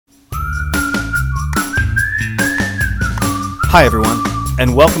Hi, everyone,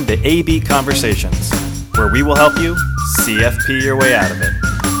 and welcome to AB Conversations, where we will help you CFP your way out of it.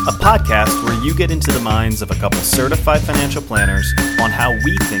 A podcast where you get into the minds of a couple certified financial planners on how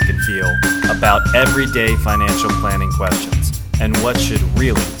we think and feel about everyday financial planning questions and what should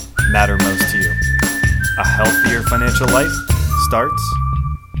really matter most to you. A healthier financial life starts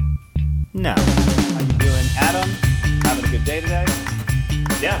now. How you doing, Adam? Having a good day today?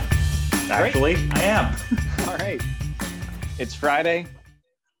 Yeah, actually, I am. All right. It's Friday.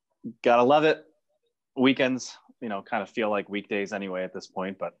 Gotta love it. Weekends, kind of feel like weekdays anyway at this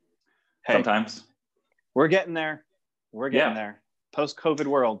point, but hey, Sometimes. we're getting there. We're getting there. Post-COVID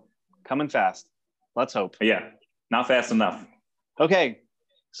world, coming fast. Let's hope. Yeah, not fast enough. Okay,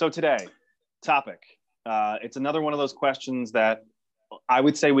 so today, topic. It's another one of those questions that I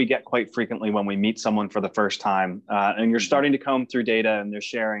would say we get quite frequently when we meet someone for the first time, and you're starting to comb through data and they're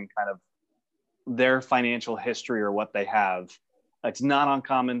sharing kind of their financial history or what they have. It's not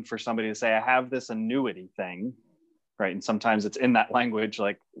uncommon for somebody to say, I have this annuity thing, right? And sometimes it's in that language,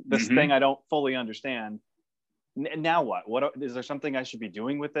 like this thing I don't fully understand. Now what is there something I should be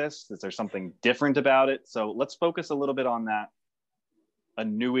doing with this? Is there something different about it? So let's focus a little bit on that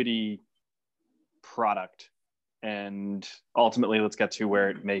annuity product, and ultimately let's get to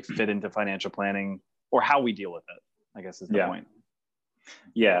where it may fit into financial planning or how we deal with it, I guess is the point.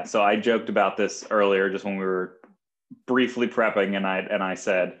 Yeah, so I joked about this earlier just when we were briefly prepping, and I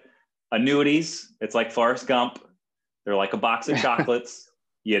said, annuities, it's like Forrest Gump. They're like a box of chocolates.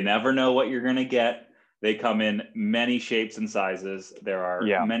 You never know what you're going to get. They come in many shapes and sizes. There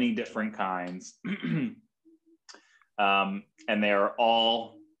are many different kinds. And they are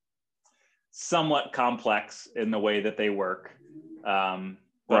all somewhat complex in the way that they work.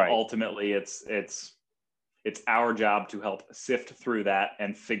 But ultimately it's our job to help sift through that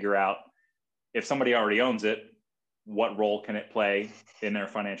and figure out if somebody already owns it, what role can it play in their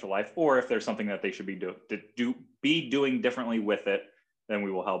financial life, or if there's something that they should be doing differently with it, then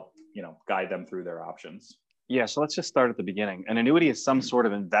we will help, guide them through their options. Yeah. So let's just start at the beginning. An annuity is some sort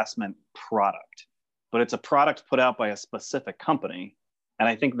of investment product, but it's a product put out by a specific company. And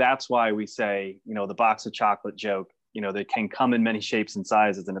I think that's why we say, the box of chocolate joke, they can come in many shapes and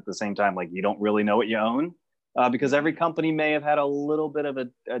sizes. And at the same time, like you don't really know what you own. Because every company may have had a little bit of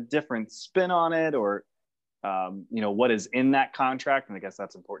a different spin on it, or, what is in that contract. And I guess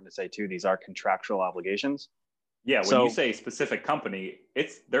that's important to say too. These are contractual obligations. Yeah. When you say specific company,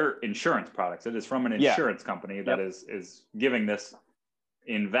 they're insurance products. It is from an insurance company that is giving this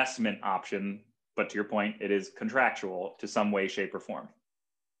investment option. But to your point, it is contractual to some way, shape, or form.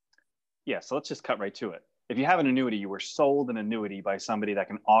 Yeah. So let's just cut right to it. If you have an annuity, you were sold an annuity by somebody that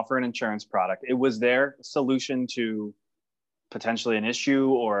can offer an insurance product. It was their solution to potentially an issue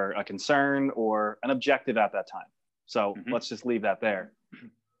or a concern or an objective at that time. So let's just leave that there.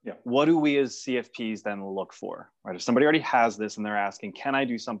 Yeah. What do we as CFPs then look for, right? If somebody already has this and they're asking, can I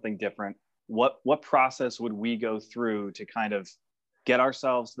do something different? What process would we go through to kind of get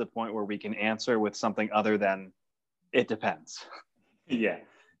ourselves to the point where we can answer with something other than it depends? Yeah.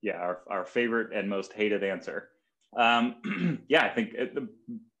 Yeah, our favorite and most hated answer. I think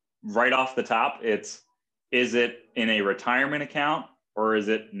right off the top, is it in a retirement account or is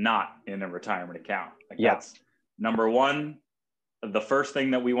it not in a retirement account? That's number one. The first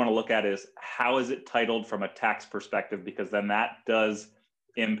thing that we want to look at is how is it titled from a tax perspective, because then that does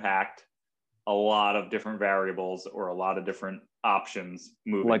impact a lot of different variables or a lot of different options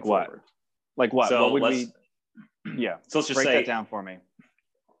moving forward. Like what? So what would we? Yeah. So let's just break say that down for me.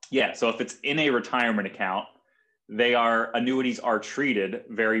 Yeah. So if it's in a retirement account, annuities are treated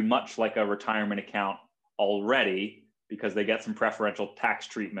very much like a retirement account already, because they get some preferential tax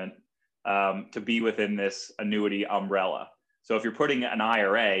treatment to be within this annuity umbrella. So if you're putting an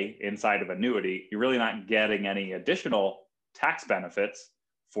IRA inside of annuity, you're really not getting any additional tax benefits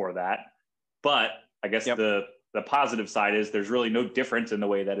for that. But I guess the positive side is there's really no difference in the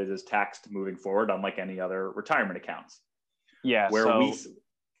way that it is taxed moving forward, unlike any other retirement accounts. Yeah.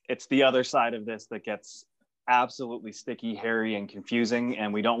 It's the other side of this that gets absolutely sticky, hairy, and confusing.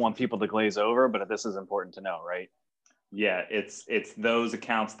 And we don't want people to glaze over, but this is important to know, right? Yeah, it's those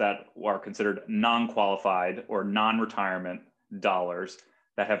accounts that are considered non-qualified or non-retirement dollars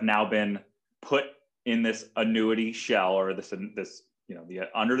that have now been put in this annuity shell, or this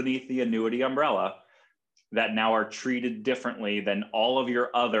underneath the annuity umbrella, that now are treated differently than all of your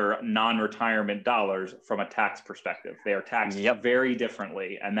other non-retirement dollars from a tax perspective. They are taxed very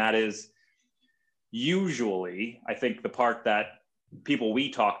differently. And that is usually, I think, the part that people we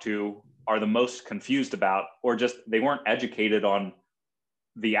talk to are the most confused about, or just they weren't educated on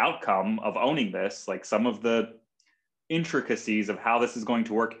the outcome of owning this. Like some of the intricacies of how this is going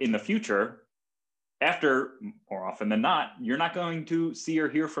to work in the future, after, more often than not, you're not going to see or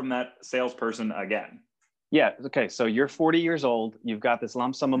hear from that salesperson again. Yeah. Okay. So you're 40 years old. You've got this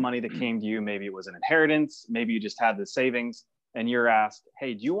lump sum of money that came to you. Maybe it was an inheritance. Maybe you just had the savings, and you're asked,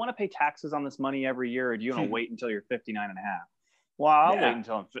 hey, do you want to pay taxes on this money every year, or do you want to wait until you're 59 and a half? Well, I'll wait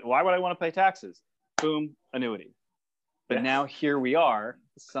until why would I want to pay taxes? Boom, annuity. But now here we are.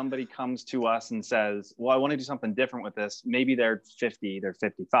 Somebody comes to us and says, well, I want to do something different with this. Maybe they're 50, they're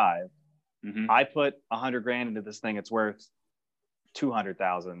 55. I put 100 grand into this thing. It's worth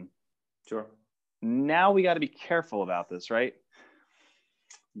 200,000. Sure. Now we got to be careful about this, right?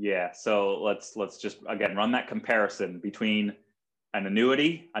 Yeah. So let's just, again, run that comparison between an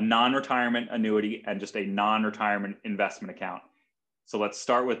annuity, a non-retirement annuity, and just a non-retirement investment account. So let's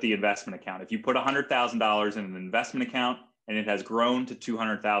start with the investment account. If you put $100,000 in an investment account and it has grown to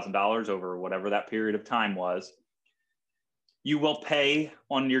 $200,000 over whatever that period of time was, you will pay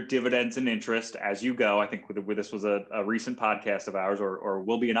on your dividends and interest as you go. I think this was a recent podcast of ours, or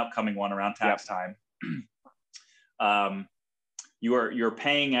will be an upcoming one around tax time. You're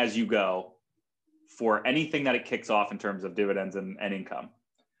paying as you go for anything that it kicks off in terms of dividends and income,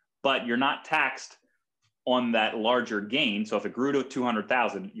 but you're not taxed on that larger gain. So if it grew to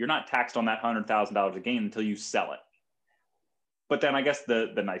 200,000, you're not taxed on that $100,000 of gain until you sell it. But then I guess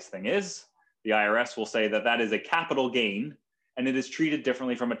the nice thing is the IRS will say that is a capital gain, and it is treated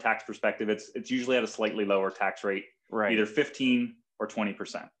differently from a tax perspective. It's usually at a slightly lower tax rate, either 15 or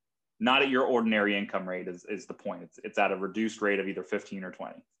 20%. Not at your ordinary income rate is the point. It's at a reduced rate of either 15 or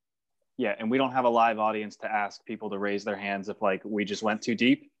 20. Yeah, and we don't have a live audience to ask people to raise their hands if we just went too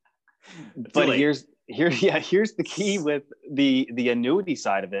deep. But here's the key with the annuity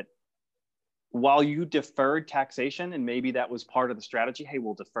side of it. While you deferred taxation, and maybe that was part of the strategy, hey,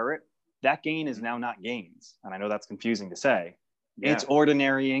 we'll defer it. That gain is now not gains. And I know that's confusing to say. Yeah. It's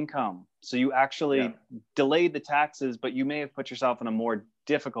ordinary income. So you actually delayed the taxes, but you may have put yourself in a more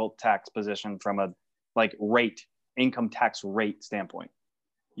difficult tax position from a income tax rate standpoint.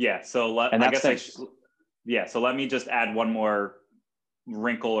 Yeah. So let me just add one more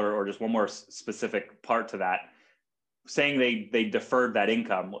wrinkle or just one more specific part to that. Saying they deferred that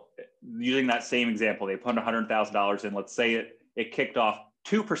income, using that same example, they put $100,000 in. Let's say it kicked off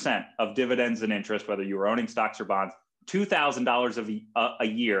 2% of dividends and interest, whether you were owning stocks or bonds, $2,000 a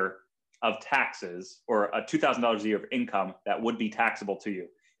year of taxes, or a $2,000 a year of income that would be taxable to you.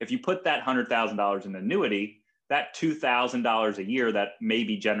 If you put that $100,000 in annuity, that $2,000 a year that may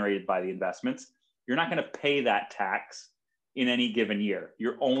be generated by the investments, you're not going to pay that tax in any given year.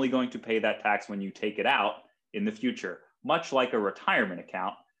 You're only going to pay that tax when you take it out in the future, much like a retirement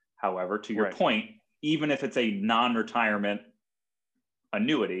account. However, to your point, even if it's a non-retirement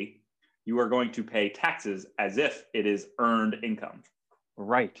annuity, you are going to pay taxes as if it is earned income.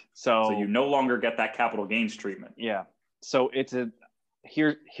 Right. So you no longer get that capital gains treatment. Yeah. So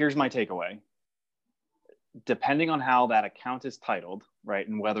here's my takeaway. Depending on how that account is titled, right,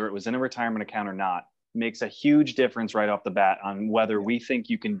 and whether it was in a retirement account or not, makes a huge difference right off the bat on whether we think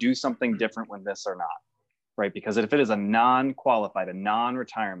you can do something different with this or not, right? Because if it is a non-qualified, a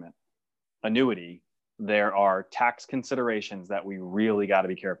non-retirement annuity, there are tax considerations that we really got to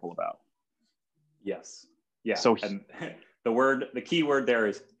be careful about. Yes. Yeah. So and the key word there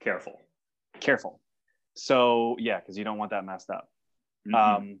is careful. Careful. So yeah, because you don't want that messed up.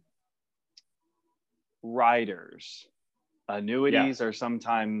 Mm-hmm. Riders, annuities are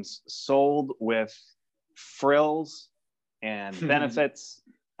sometimes sold with frills and benefits.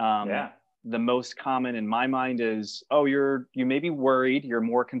 The most common in my mind is, you may be worried, you're a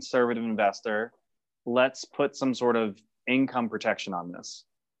more conservative investor. Let's put some sort of income protection on this.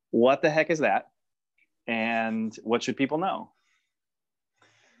 What the heck is that? And what should people know?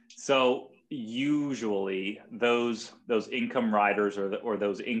 So usually those income riders or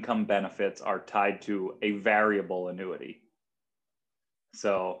those income benefits are tied to a variable annuity.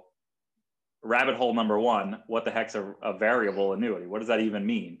 So rabbit hole number one, what the heck's a variable annuity? What does that even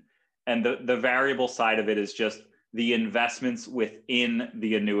mean? And the variable side of it is just the investments within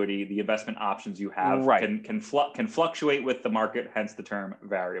the annuity, the investment options you have can fluctuate with the market, hence the term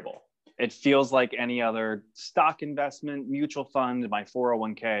variable. It feels like any other stock investment, mutual fund, my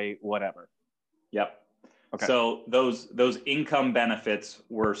 401k, whatever. Yep. Okay. So those income benefits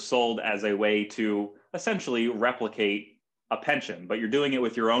were sold as a way to essentially replicate a pension, but you're doing it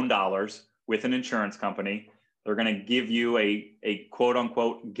with your own dollars with an insurance company. They're going to give you a quote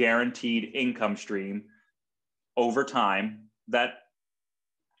unquote guaranteed income stream over time that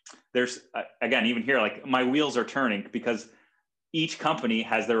there's, again, even here, like my wheels are turning because each company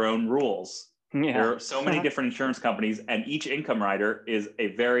has their own rules Yeah. There are so many different insurance companies, and each income rider is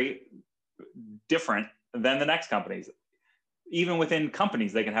a very different than the next companies. Even within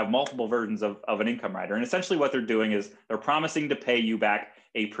companies, they can have multiple versions of an income rider. And essentially what they're doing is they're promising to pay you back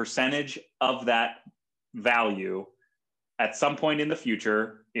a percentage of that value at some point in the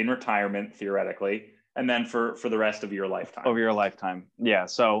future, in retirement, theoretically, and then for the rest of your lifetime. Over your lifetime. Yeah.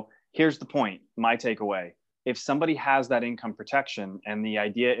 So here's the point, my takeaway. If somebody has that income protection and the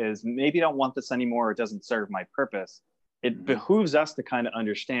idea is maybe I don't want this anymore, or it doesn't serve my purpose, it behooves us to kind of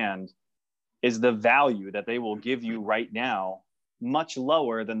understand, is the value that they will give you right now much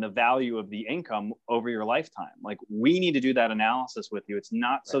lower than the value of the income over your lifetime? Like, we need to do that analysis with you. It's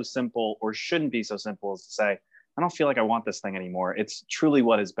not so simple, or shouldn't be so simple, as to say, I don't feel like I want this thing anymore. It's truly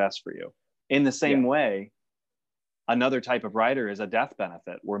what is best for you. In the same way, another type of rider is a death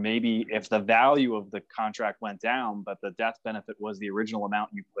benefit, where maybe if the value of the contract went down, but the death benefit was the original amount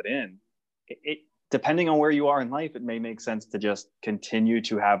you put in, it depending on where you are in life, it may make sense to just continue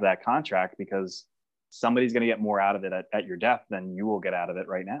to have that contract, because somebody's going to get more out of it at your death than you will get out of it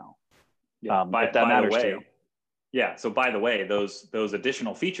right now. Yeah. If that matters to you. Yeah. So by the way, those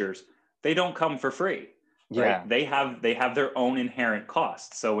additional features, they don't come for free. Right? Yeah. They have their own inherent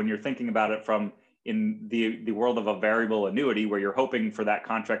costs. So when you're thinking about it from in the world of a variable annuity, where you're hoping for that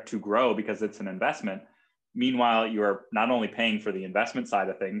contract to grow because it's an investment, meanwhile, you're not only paying for the investment side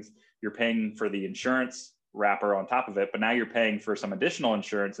of things, you're paying for the insurance wrapper on top of it, but now you're paying for some additional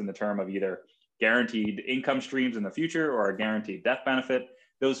insurance in the term of either guaranteed income streams in the future or a guaranteed death benefit.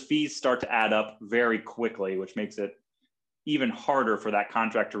 Those fees start to add up very quickly, which makes it even harder for that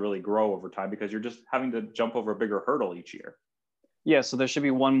contract to really grow over time, because you're just having to jump over a bigger hurdle each year. Yeah. So there should be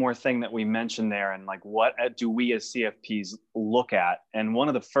one more thing that we mentioned there. And like, what do we as CFPs look at? And one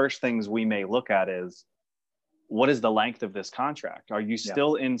of the first things we may look at is, what is the length of this contract? Are you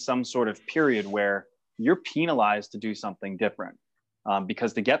still in some sort of period where you're penalized to do something different?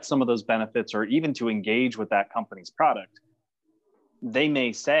 Because to get some of those benefits, or even to engage with that company's product, they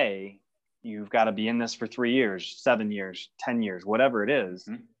may say, you've got to be in this for 3 years, 7 years, 10 years, whatever it is.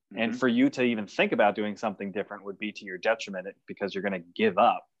 And for you to even think about doing something different would be to your detriment, because you're going to give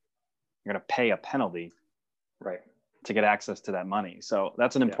up. You're going to pay a penalty, right, to get access to that money. So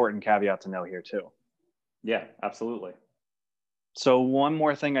that's an important caveat to know here too. Yeah, absolutely. So one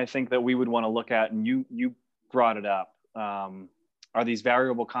more thing I think that we would want to look at, and you brought it up, are these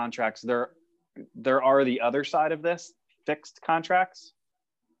variable contracts. There are the other side of this, fixed contracts,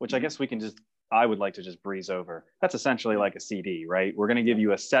 which I guess I would like to just breeze over. That's essentially like a CD, right? We're going to give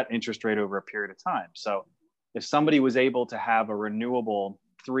you a set interest rate over a period of time. So if somebody was able to have a renewable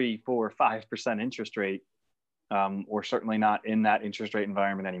 3, 4, 5% interest rate, or certainly not in that interest rate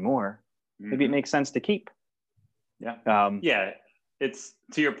environment anymore, maybe it makes sense to keep. Yeah. It's,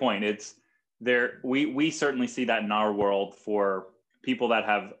 to your point, it's there. We certainly see that in our world for people that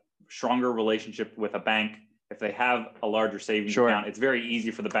have stronger relationship with a bank. If they have a larger savings account, it's very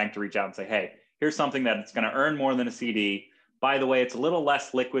easy for the bank to reach out and say, hey, here's something that it's going to earn more than a CD. By the way, it's a little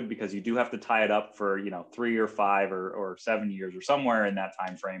less liquid because you do have to tie it up for 3 or 5 or 7 years or somewhere in that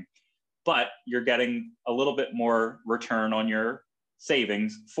time frame. But you're getting a little bit more return on your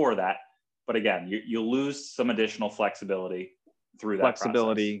savings for that. But again, you lose some additional flexibility through that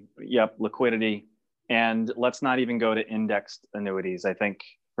process. Yep, liquidity. And let's not even go to indexed annuities. I think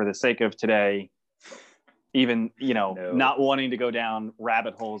for the sake of today, even not wanting to go down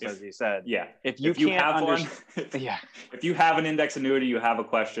rabbit holes, as you said. Yeah. If you have one, if you have an index annuity, you have a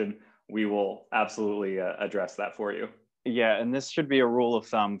question, we will absolutely address that for you. Yeah, and this should be a rule of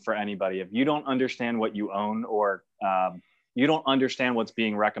thumb for anybody. If you don't understand what you own, or you don't understand what's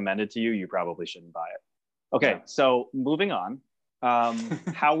being recommended to you, you probably shouldn't buy it. Okay, so moving on.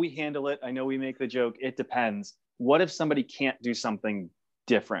 How we handle it, I know we make the joke, it depends. What if somebody can't do something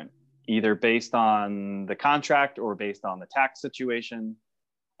different, either based on the contract or based on the tax situation?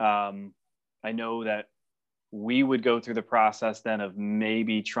 I know that we would go through the process then of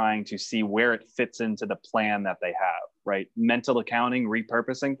maybe trying to see where it fits into the plan that they have, right? Mental accounting,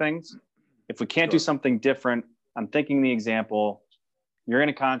 repurposing things. If we can't do something different, I'm thinking the example, you're in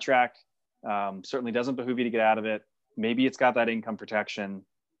a contract, certainly doesn't behoove you to get out of it. Maybe it's got that income protection.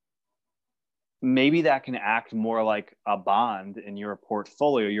 Maybe that can act more like a bond in your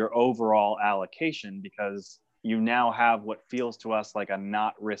portfolio, your overall allocation, because you now have what feels to us like a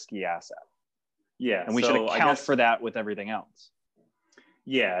not risky asset. Yeah. And we should account for that with everything else.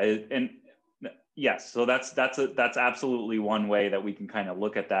 Yeah. And yes, so that's absolutely one way that we can kind of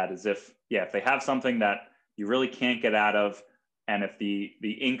look at that, is if they have something that you really can't get out of, and if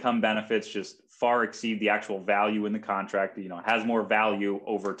the income benefits just far exceed the actual value in the contract, it has more value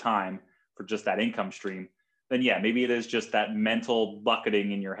over time, for just that income stream, then yeah, maybe it is just that mental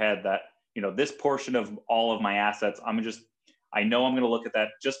bucketing in your head that, this portion of all of my assets, I know I'm going to look at that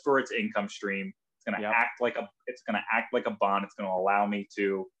just for its income stream. It's going to act like a bond. It's going to allow me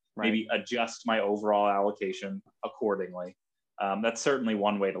to maybe adjust my overall allocation accordingly. That's certainly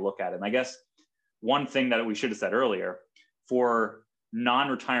one way to look at it. And I guess one thing that we should have said earlier, for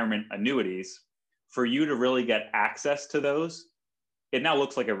non-retirement annuities, for you to really get access to those, it now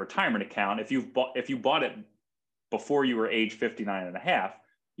looks like a retirement account. If you bought it before you were age 59 and a half,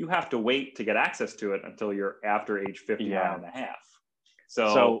 you have to wait to get access to it until you're after age 59 and a half.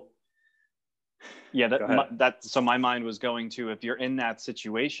 So so my mind was going to, if you're in that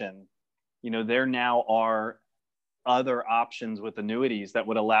situation, there now are other options with annuities that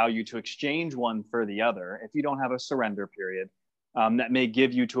would allow you to exchange one for the other if you don't have a surrender period, that may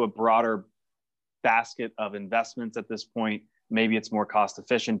give you to a broader basket of investments at this point. Maybe it's more cost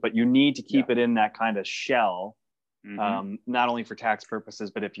efficient, but you need to keep it in that kind of shell, not only for tax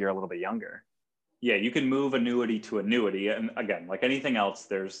purposes, but if you're a little bit younger. Yeah, you can move annuity to annuity. And again, like anything else,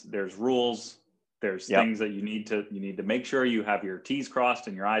 there's rules, there's things that you need to make sure you have your T's crossed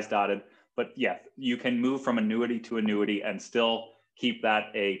and your I's dotted. But yeah, you can move from annuity to annuity and still keep that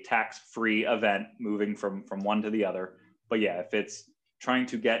a tax-free event, moving from one to the other. But yeah, if it's trying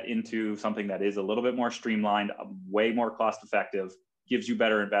to get into something that is a little bit more streamlined, way more cost-effective, gives you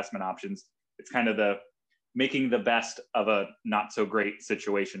better investment options, it's kind of making the best of a not so great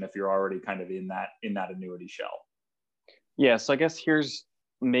situation if you're already kind of in that annuity shell. Yeah, so I guess here's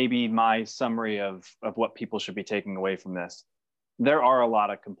maybe my summary of what people should be taking away from this. There are a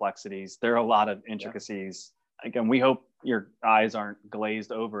lot of complexities. There are a lot of intricacies. Again, we hope your eyes aren't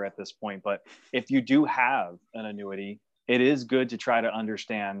glazed over at this point, but if you do have an annuity, it is good to try to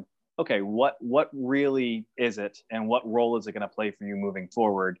understand, okay, what really is it and what role is it going to play for you moving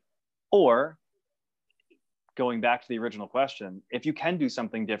forward? Or going back to the original question, if you can do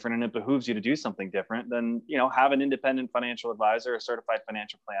something different and it behooves you to do something different, then, have an independent financial advisor, a certified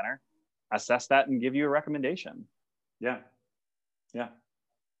financial planner, assess that and give you a recommendation. Yeah.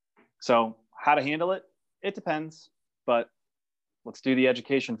 So how to handle it? It depends, but let's do the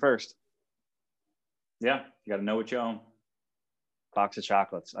education first. Yeah. You got to know what you own. Box of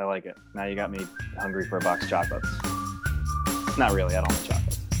chocolates. I like it. Now you got me hungry for a box of chocolates. Not really. I don't like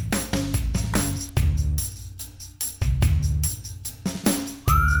chocolates.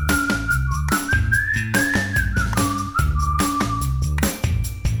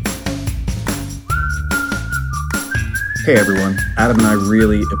 Hey everyone, Adam and I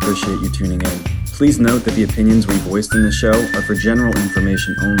really appreciate you tuning in. Please note that the opinions we voiced in the show are for general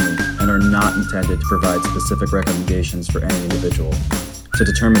information only and are not intended to provide specific recommendations for any individual. To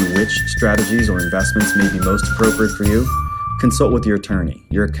determine which strategies or investments may be most appropriate for you, consult with your attorney,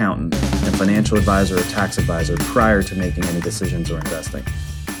 your accountant, and financial advisor or tax advisor prior to making any decisions or investing.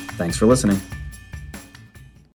 Thanks for listening.